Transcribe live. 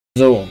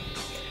So,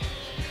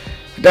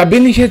 da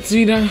bin ich jetzt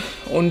wieder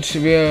und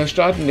wir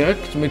starten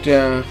direkt mit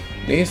der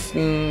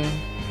nächsten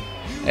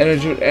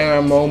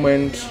Attitute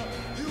Moment,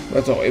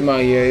 was auch immer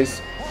hier ist.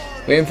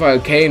 Auf jeden Fall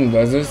Kane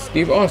vs.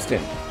 Steve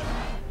Austin.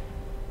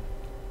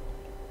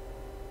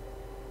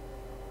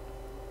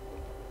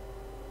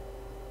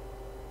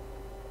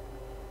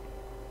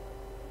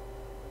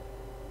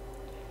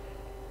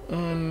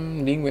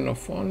 Liegen wir noch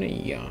vorne?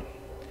 Ja.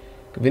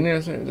 Gewinne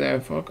das sehr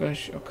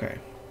erfolgreich? Okay.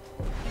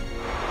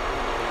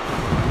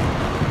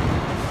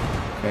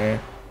 Okay.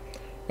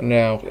 Wenn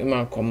der auch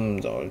immer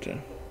kommen sollte.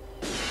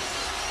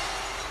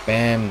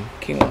 Bam.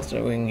 King of the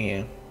Ring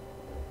hier.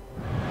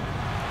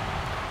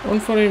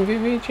 Und vor den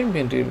WWE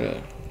Champion Titel.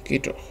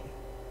 Geht doch.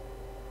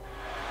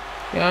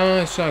 Ja,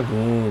 ist ja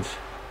gut.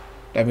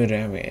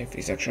 WWE.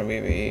 Ich sag schon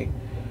WWE.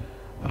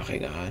 Ach,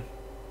 egal.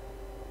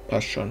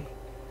 Passt schon.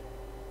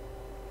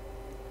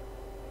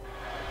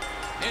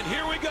 And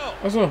here we go.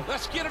 Achso.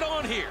 Let's get it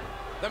on here.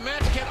 The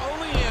match can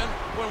only end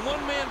when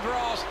one man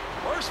draws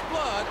first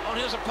blood on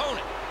his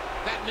opponent.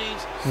 That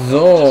means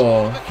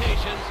no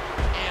disqualifications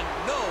and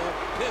no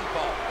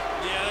pinfall.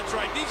 Yeah, that's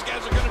right. These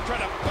guys are going to try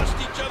to bust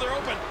each other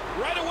open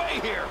right away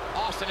here.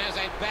 Austin has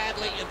a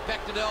badly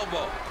infected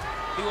elbow.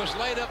 He was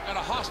laid up at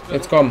a hospital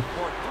for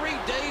 3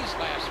 days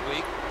last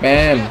week.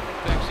 Bam.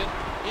 Infection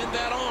in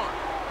that arm.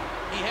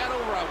 He had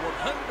over a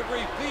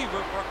 100-degree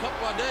fever for a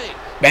couple of days.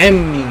 Bam.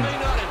 He may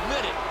not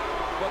admit it,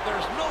 but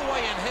there's no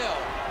way in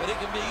hell that it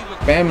can be even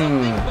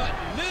nothing but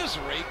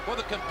misery for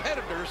the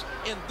competitors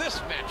in this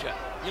matchup.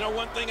 You know,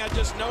 one thing I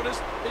just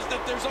noticed is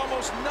that there's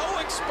almost no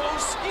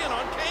exposed skin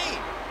on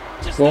Kane.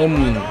 Just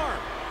Boom. that right arm.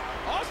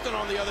 Austin,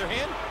 on the other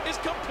hand, is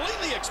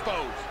completely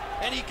exposed,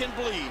 and he can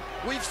bleed.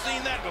 We've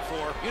seen that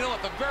before. You know,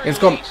 at the very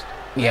Jetzt kommt. least,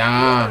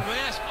 Ja. the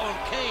mask on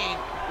Kane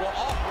will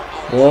offer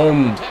a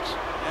Boom. protection.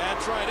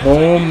 That's right. That's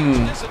Boom. a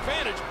huge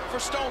disadvantage for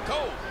Stone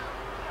Cold.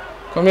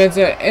 Kommt jetzt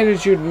der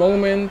Attitude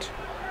Moment?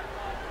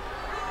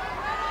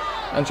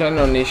 Anscheinend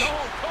noch nicht. Stone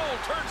Cold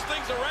turns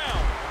things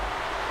around.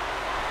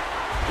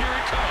 Here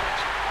he comes.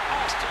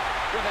 Austin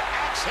with an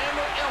axe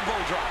handle elbow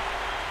drop.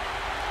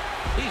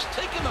 He's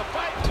taking the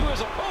fight to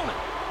his opponent.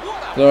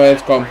 What a So,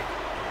 jetzt komm.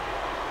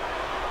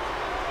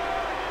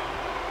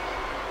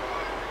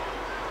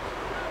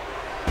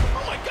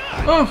 Oh my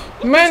God.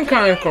 Oh,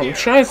 Mankind kommt.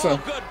 Scheiße. Oh,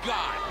 good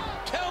God.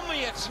 Tell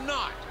me it's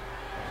not.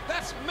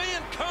 That's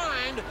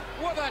Mankind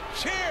with a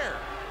chair.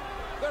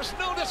 There's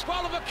no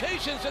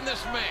disqualifications in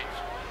this match.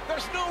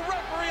 There's no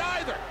referee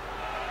either.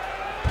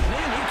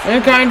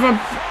 Mankind einfach.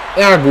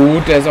 Ja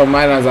gut, der ist auf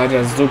meiner Seite.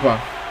 Das ist super.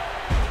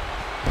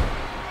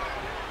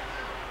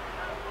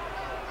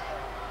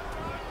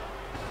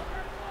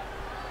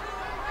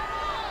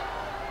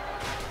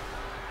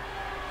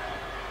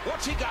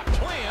 What's he got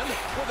planned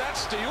with that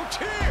steel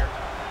chair?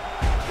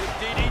 Big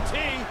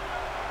DDT.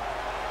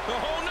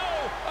 Oh no,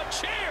 a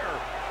chair.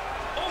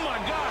 Oh my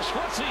gosh,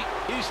 what's he?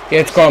 He's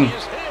Jetzt komm.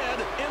 his head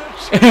in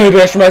a chair.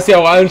 Der schmeißt ja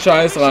auch allen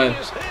Scheiß rein.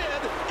 His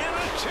head in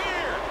a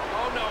chair.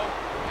 Oh no.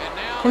 And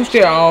now Komm, the steh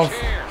steel auf,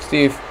 chair.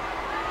 Steve.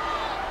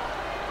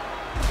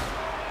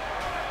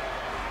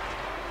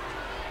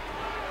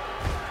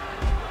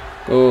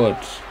 Gut.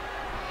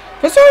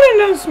 Was soll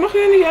denn das? Mach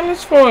ja nicht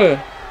alles voll.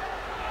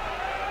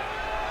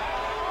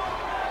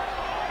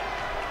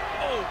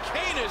 Oh,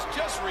 Kane is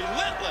just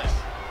relentless.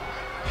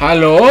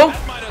 Hallo?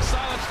 That might have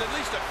silenced at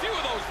least a few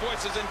of those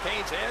voices in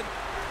Kane's head.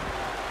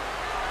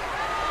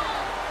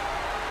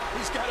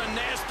 He's got a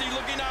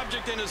nasty-looking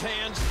object in his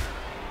hands.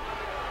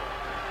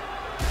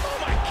 Oh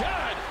my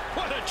God!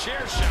 What a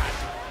chair shot!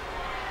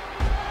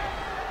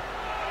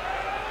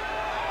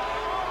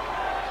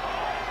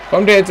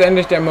 Kommt jetzt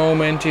endlich der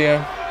Moment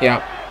hier?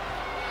 Ja.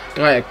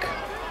 Dreieck.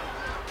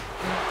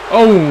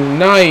 Oh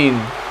nein.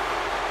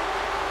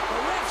 The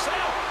ref's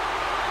out.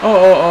 Oh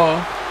oh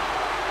oh.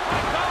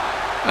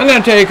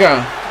 Undertaker.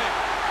 And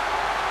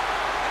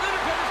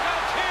Undertaker's got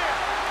a chair.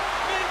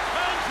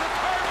 Mankind's the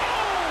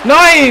target.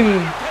 Nein.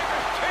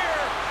 Undertaker's chair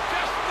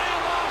just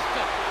nailed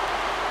Austin.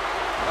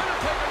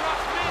 Undertaker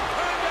knocks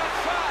Mankind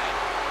outside.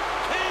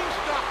 Kane's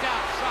knocked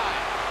outside.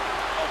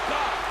 Oh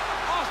God,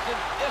 Austin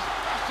is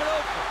busted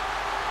open.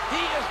 He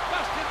is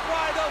busted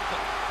wide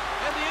open.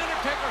 And the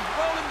Undertaker's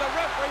rolling the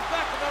referee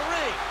back in the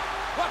ring.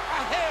 What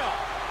the hell?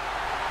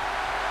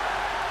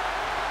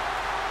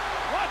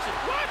 Watch it!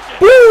 Watch it!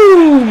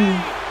 Boom.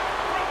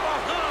 From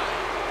behind,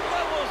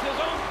 levels his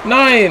own.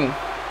 Nein.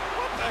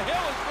 What the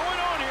hell is going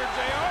on here,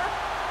 JR?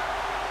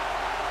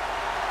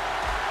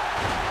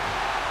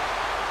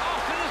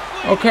 Austin is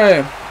bleeding. Okay.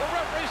 The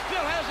referee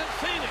still hasn't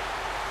seen it.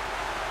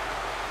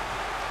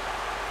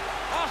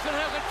 Austin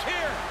has a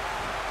chair.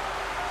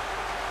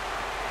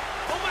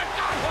 Oh my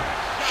God! What a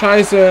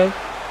shot. Scheiße.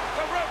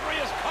 The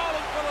referee is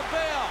calling for the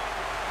bell.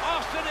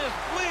 Austin is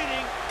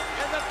bleeding,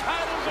 and the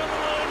title's on the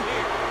line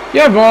here.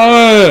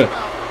 Jawohl.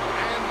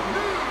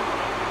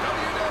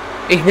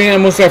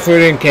 Muss ja für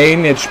den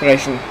Kane jetzt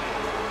sprechen.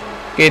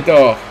 Geht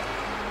doch.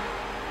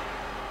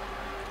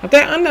 Hat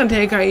der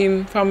Undertaker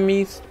ihn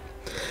vermiest?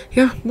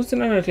 Ja, muss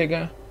den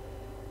Undertaker.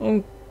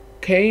 Und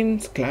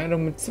Kanes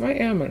Kleidung mit 2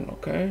 Ärmeln,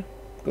 okay.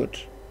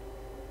 Gut.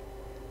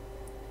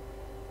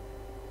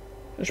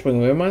 Dann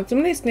springen wir mal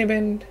zum nächsten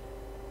Event.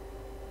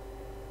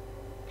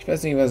 Ich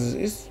weiß nicht, was es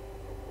ist.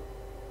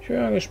 Ich bin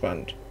mal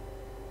gespannt.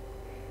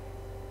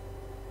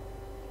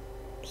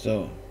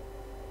 So.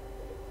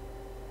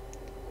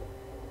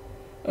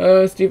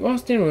 Steve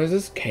Austin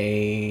vs.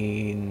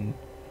 Kane.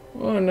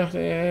 Und nach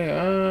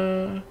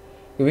der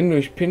Gewinn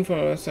durch Pinfall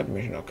oder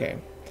Submission. Okay.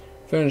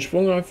 Für einen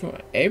Sprung auf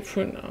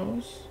Apron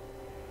aus.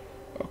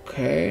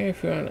 Okay.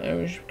 Für einen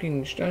Irish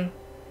Gegenstand.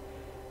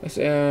 Dass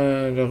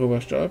er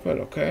darüber stolpert.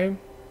 Okay.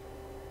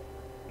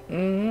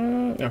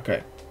 Okay.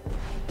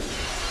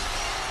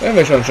 Werden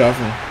wir schon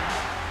schaffen.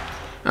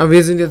 Aber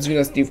wir sind jetzt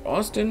wieder Steve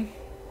Austin.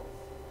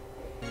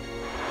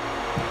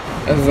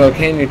 Also soll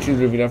Kane den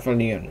Titel wieder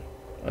verlieren.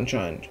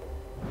 Anscheinend.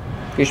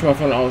 Gehe ich mal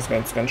von aus,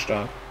 ganz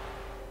stark.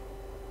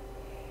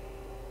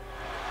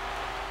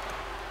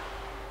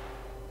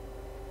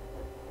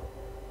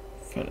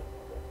 Von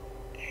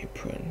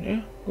Apron, ja,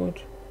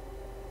 gut.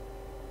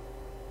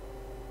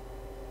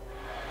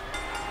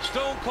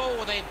 Stone Cold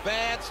with a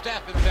bad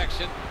staph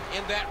infection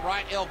in that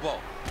right elbow.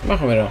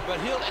 Machen wir doch. But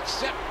he'll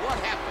accept what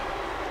happened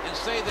and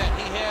say that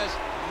he has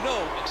no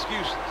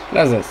excuses.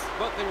 Lass es.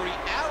 But the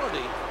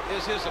reality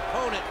is his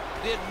opponent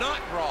did not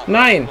draw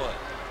Nein. blood.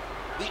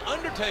 The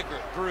Undertaker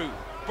drew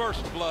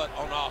first blood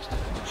on Austin.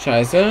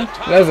 Scheiße.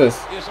 Lass es.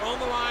 Is on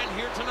the line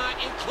here tonight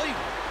in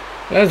Cleveland.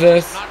 Lass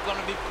es. Not going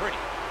to be pretty,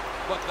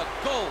 but the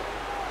gold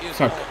is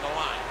Fuck. on the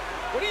line.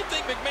 What do you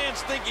think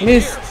McMahon's thinking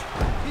Mist.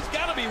 here? He's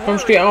got to be Komm,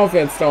 worried. steh auf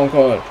jetzt, Stone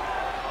Cold.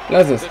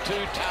 Lass es. The two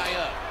tie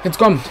up, Jetzt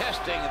komm.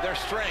 testing their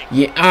strength.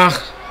 Je, ach.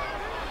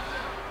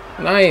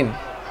 Nein.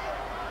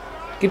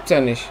 Gibt's ja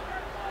nicht.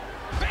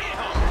 Bam!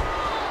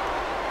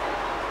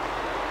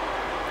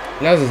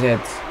 Lass es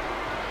jetzt.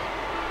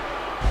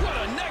 What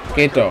a neck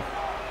Geht breaker. doch.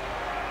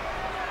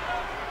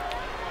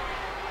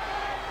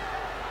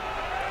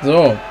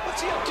 So.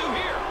 What's he up to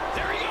here?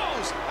 There he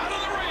goes, out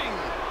of the ring.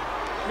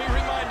 Let me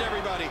remind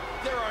everybody,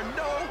 there are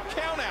no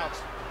countouts.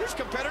 His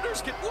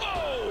competitors can...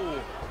 Whoa!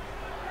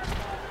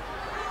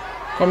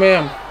 Komm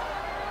her.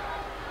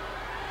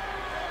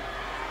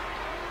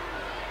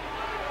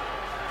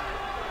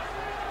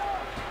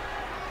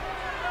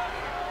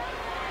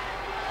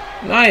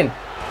 Nein.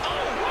 Oh,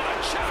 what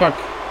a shot. Fuck.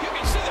 You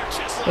can see their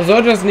chest Da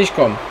sollte das nicht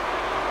kommen.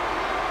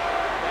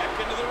 back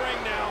into the ring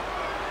now.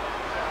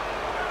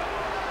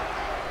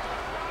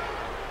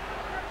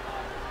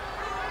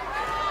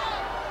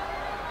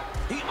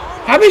 He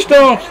almost Hab ich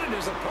doch. landed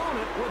his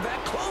opponent with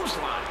that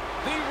clothesline.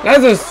 The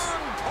Lass es.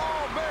 return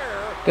Paul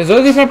Bearer, Der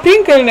soll sich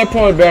verpinkeln, der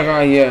Paul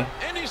Bearer hier.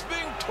 and he's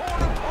being torn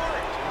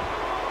apart.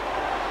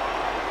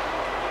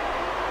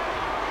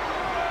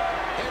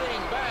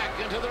 Heading back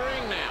into the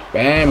ring now.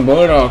 Bam,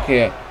 Bulldog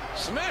hier.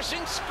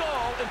 Smashing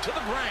skull into the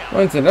ground.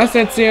 Meinst du das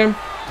jetzt hier?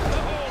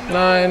 Oh, no.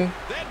 Nein.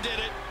 That did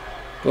it.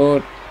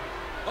 Gut.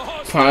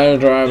 Oh, Pile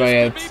Driver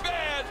this could jetzt. be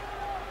bad.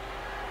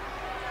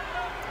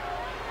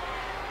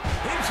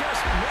 He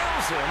just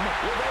nails him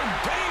with a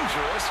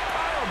dangerous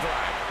pile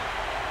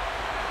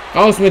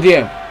driver. Raus mit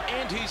dir.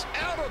 And he's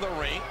out of the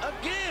ring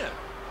again.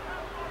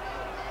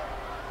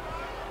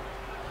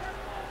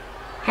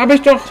 Hab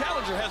ich doch.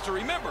 Challenger has to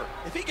remember,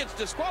 if he gets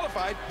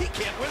disqualified, he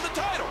can't win the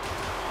title.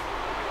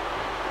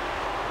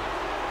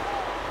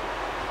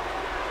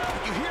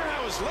 Did you hear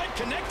how his leg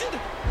connected?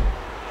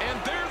 And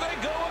there they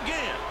go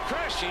again,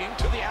 crashing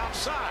to the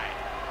outside.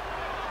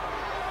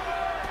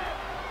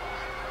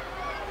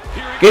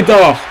 Here he Geht goes.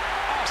 doch.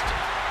 Austin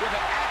with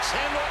an axe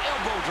handle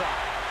elbow drop.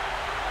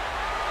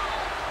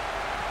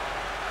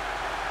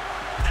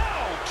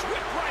 Ouch!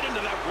 Whipped right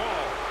into that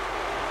wall.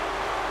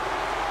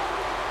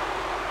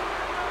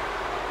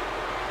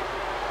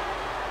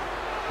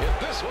 If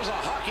this was a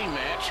hockey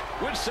match,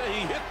 we'd say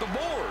he hit the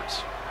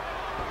boards.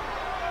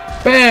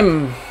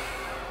 Bam.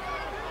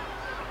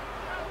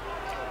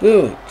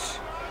 Gut.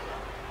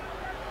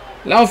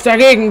 Lauf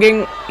dagegen,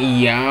 Ding.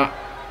 Ja.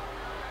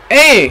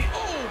 Ey.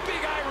 Oh,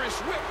 big Irish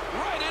whip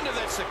right into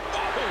that sick. Oh,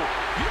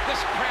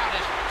 This crowd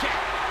is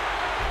jacked.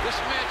 This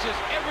match is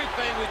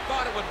everything we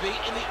thought it would be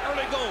in the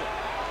early going.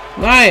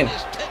 Nein.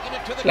 He's taking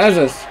it to the Lass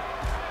top. es.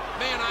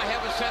 Man, I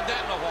haven't said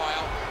that in a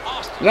while.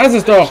 Austin, Lass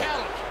es doch.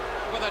 challenge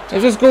for the Es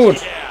title. ist gut.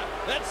 yeah,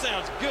 that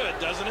sounds good,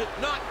 doesn't it?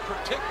 Not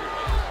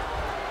particularly.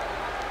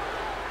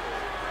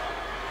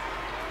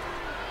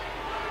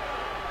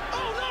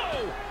 Oh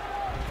no!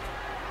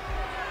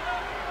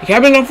 Ich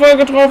habe ihn noch voll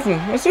getroffen.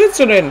 Was willst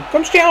du denn?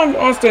 Komm, steh auf,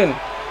 Austin.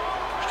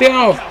 Steh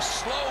auf. How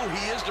slow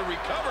he is to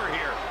recover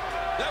here.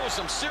 That was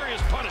some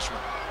serious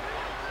punishment.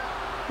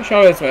 Ich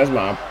schaue jetzt mal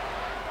erstmal ab.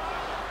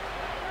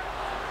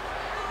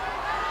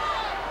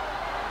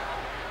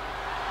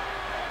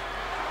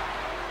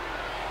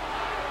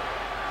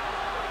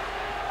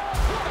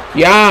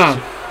 Ja.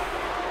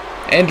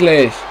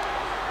 Endlich.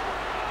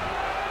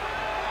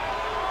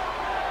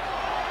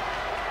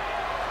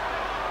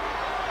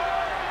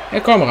 Ja,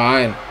 komm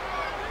rein.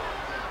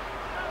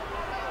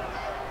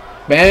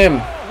 Bam.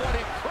 What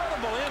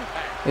incredible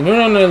impact. Nur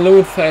noch eine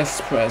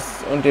Luther's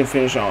Press und den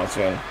Finisher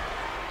auswählen.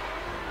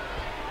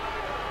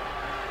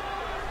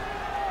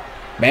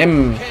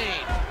 Bam.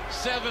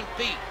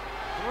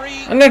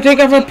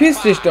 Undertaker,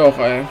 verpiss dich doch,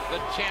 ey.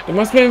 Du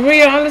machst mir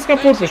wieder alles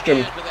kaputt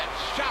bestimmt.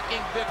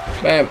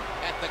 Bam.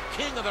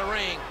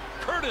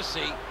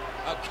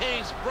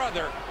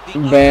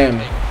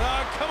 Bam.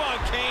 Come on,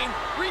 Kane.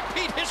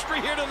 Repeat history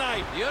here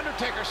tonight. The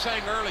Undertaker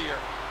sang earlier,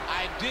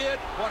 I did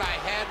what I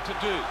had to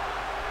do.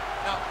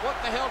 Now,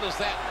 what the hell does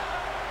that mean?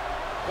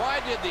 Why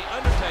did the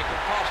Undertaker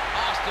cost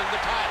Austin the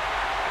title?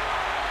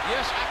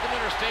 Yes, I can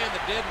understand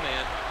the dead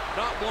man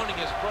not wanting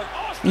his brother.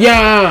 Austin.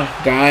 Ja,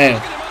 geil.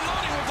 Look at him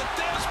unloading with the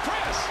Dez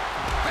press.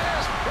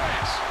 Dez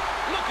press.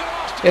 Look at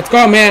Austin. Jetzt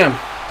komm her.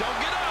 Don't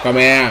get up. Komm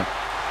her.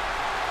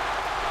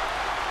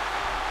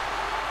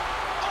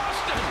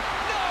 Austin.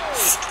 No.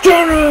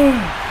 Stunner.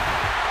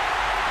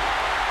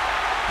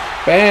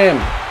 Bam.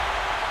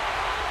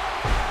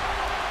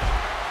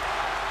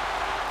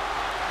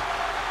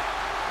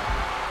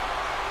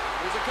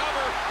 Here's a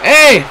cover.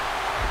 Ey.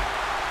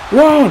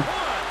 1,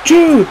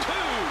 2,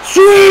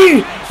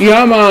 3.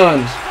 Ja,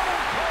 Mann.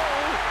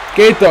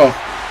 Geht doch.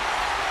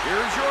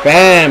 Here's your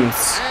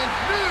Bams. and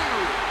new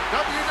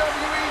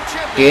WWE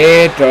champion.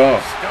 Geht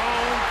doch.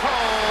 Stone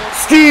Cold.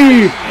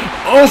 Steve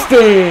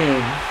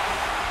Austin.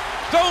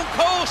 Stone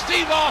Cold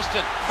Steve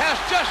Austin has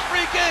just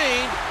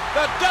regained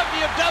the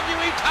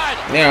WWE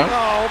title. Ja.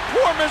 Oh,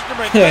 poor Mr.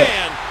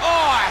 McMahon.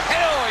 Oh,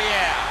 hell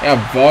yeah.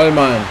 Jawohl,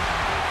 Mann.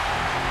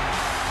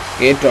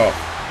 Geht doch.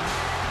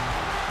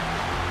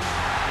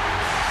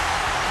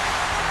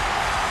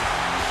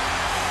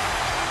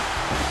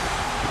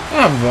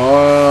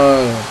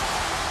 Jawohl.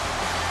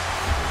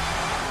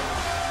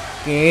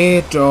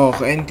 Geht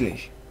doch,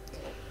 endlich.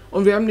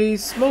 Und wir haben die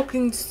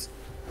Smoking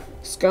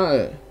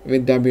Skull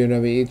mit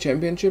WWE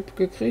Championship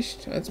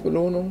gekriegt als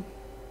Belohnung.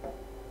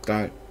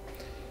 Geil.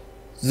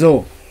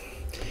 So.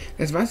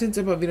 Das war's jetzt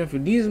aber wieder für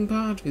diesen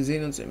Part. Wir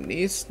sehen uns im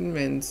nächsten,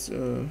 wenn es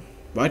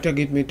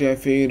weitergeht mit der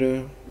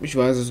Fehde. Ich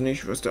weiß es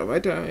nicht, was da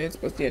weiter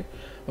jetzt passiert.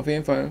 Auf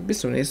jeden Fall bis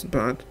zum nächsten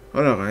Part.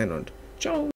 Haut rein und ciao.